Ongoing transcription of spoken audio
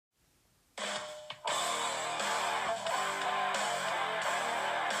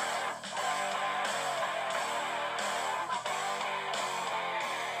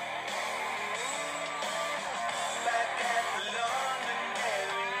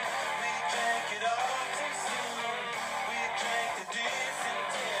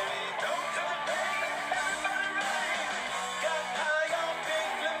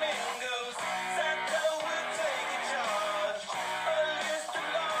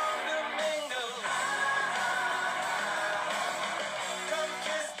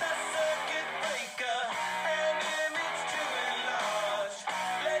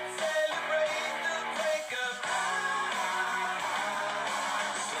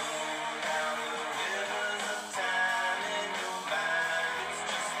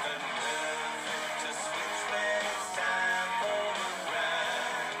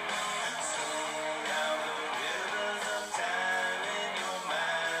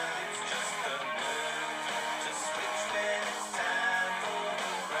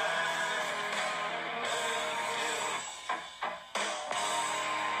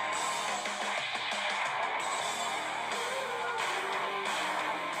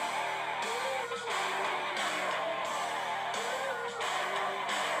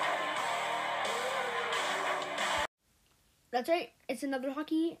That's right. It's another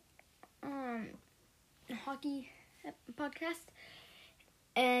hockey podcast,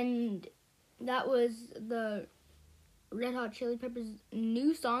 and that was the Red Hot Chili Peppers'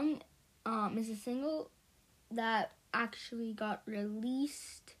 new song. Is a single that actually got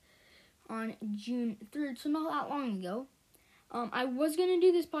released on June 3rd, so not that long ago. I was gonna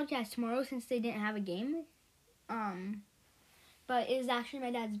do this podcast tomorrow since they didn't have a game. But it is actually my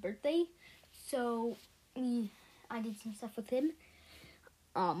dad's birthday, so I did some stuff with him.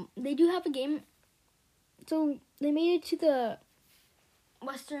 They do have a game, so they made it to the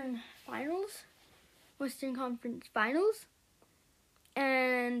Western Conference Finals,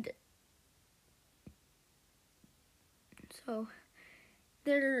 and so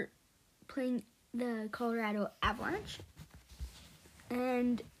they're playing the Colorado Avalanche,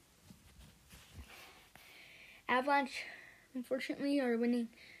 and Avalanche, unfortunately, are winning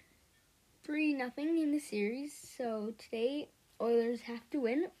 3-0 in the series. So today, Oilers have to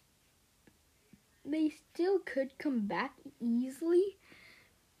win. They still could come back easily.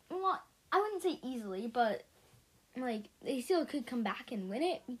 Well, I wouldn't say easily, but they still could come back and win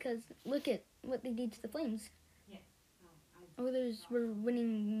it because look at what they did to the Flames. Yeah. Oilers were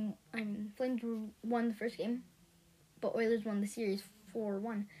winning. Flames won the first game, but Oilers won the series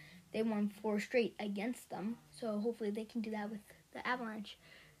 4-1. They won 4 straight against them, so hopefully they can do that with the Avalanche.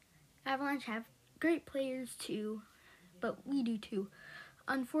 Avalanche have great players too, but we do too.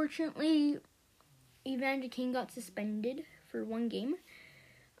 Unfortunately, Evander Kane got suspended for 1 game,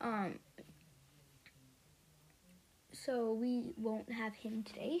 so we won't have him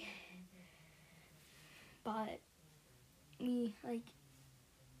today. But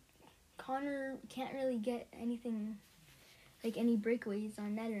Connor can't really get anything, any breakaways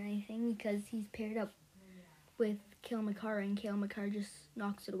on net or anything because he's paired up with Cale Makar, and Cale Makar just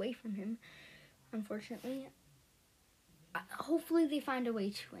knocks it away from him, unfortunately. Hopefully they find a way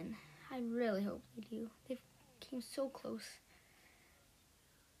to win. I really hope they do. They've came so close.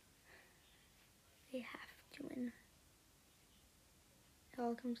 They have to win. It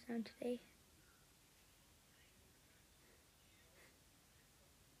all comes down today.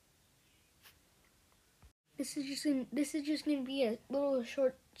 This is just gonna be a little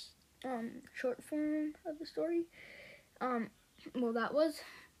short form of the story. Well, that was,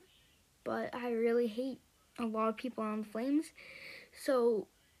 but I really hate a lot of people on the Flames. So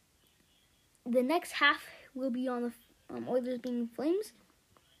the next half will be on the Oilers being Flames.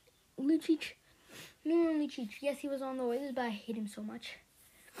 Lucic, yes, he was on the Oilers, but I hate him so much.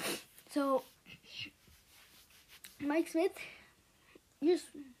 So Mike Smith just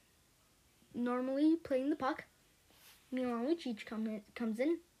normally playing the puck. Milan Lucic comes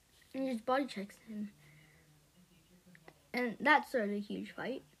in and just body checks him. And that started a huge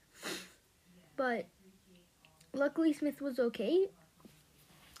fight. But luckily Smith was okay.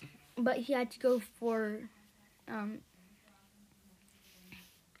 But he had to go for the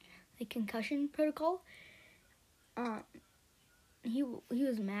concussion protocol. He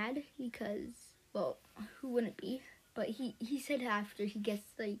was mad because, well, who wouldn't be? But he said after he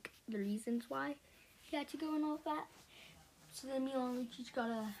gets the reasons why he had to go and all of that. So then Milan Lucic got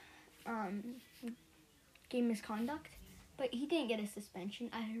a game misconduct, but he didn't get a suspension.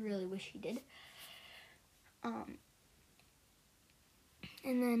 I really wish he did.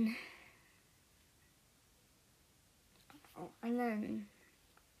 And then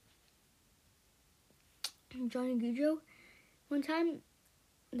Johnny Gaudreau, one time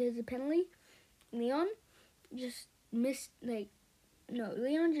there's a penalty. Leon just Leon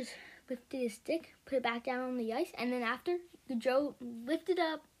just lifted his stick, put it back down on the ice, and then after, Gaudreau lifted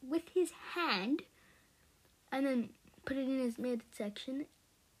up with his hand and then put it in his midsection,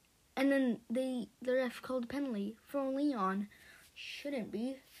 and then the ref called a penalty for Leon. Shouldn't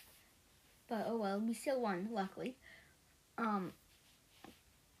be, but oh well, we still won, luckily. And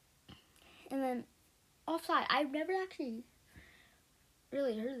then offside. I've never actually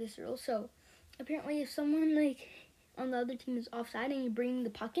really heard of this rule, so apparently if someone on the other team is offside and you bring the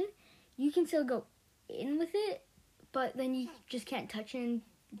puck in, you can still go in with it, but then you just can't touch it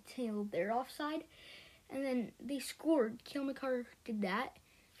until they're offside. And then they scored. Cale Makar did that.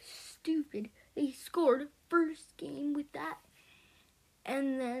 Stupid. They scored first game with that.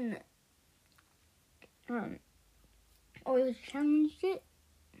 And then Oilers challenged it.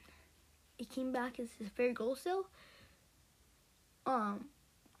 It came back as a fair goal still. And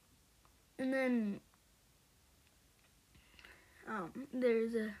then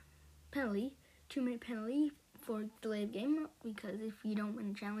there's a penalty, 2-minute penalty for delayed game, because if you don't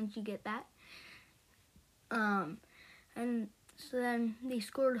win a challenge, you get that. And so then they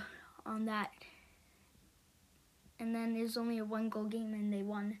scored on that, and then it was only a 1-goal game, and they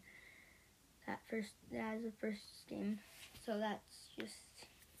won that as the first game. So that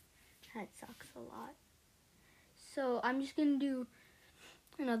sucks a lot. So I'm just gonna do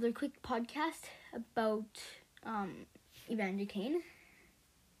another quick podcast about Evander Kane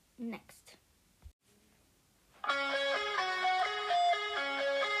next.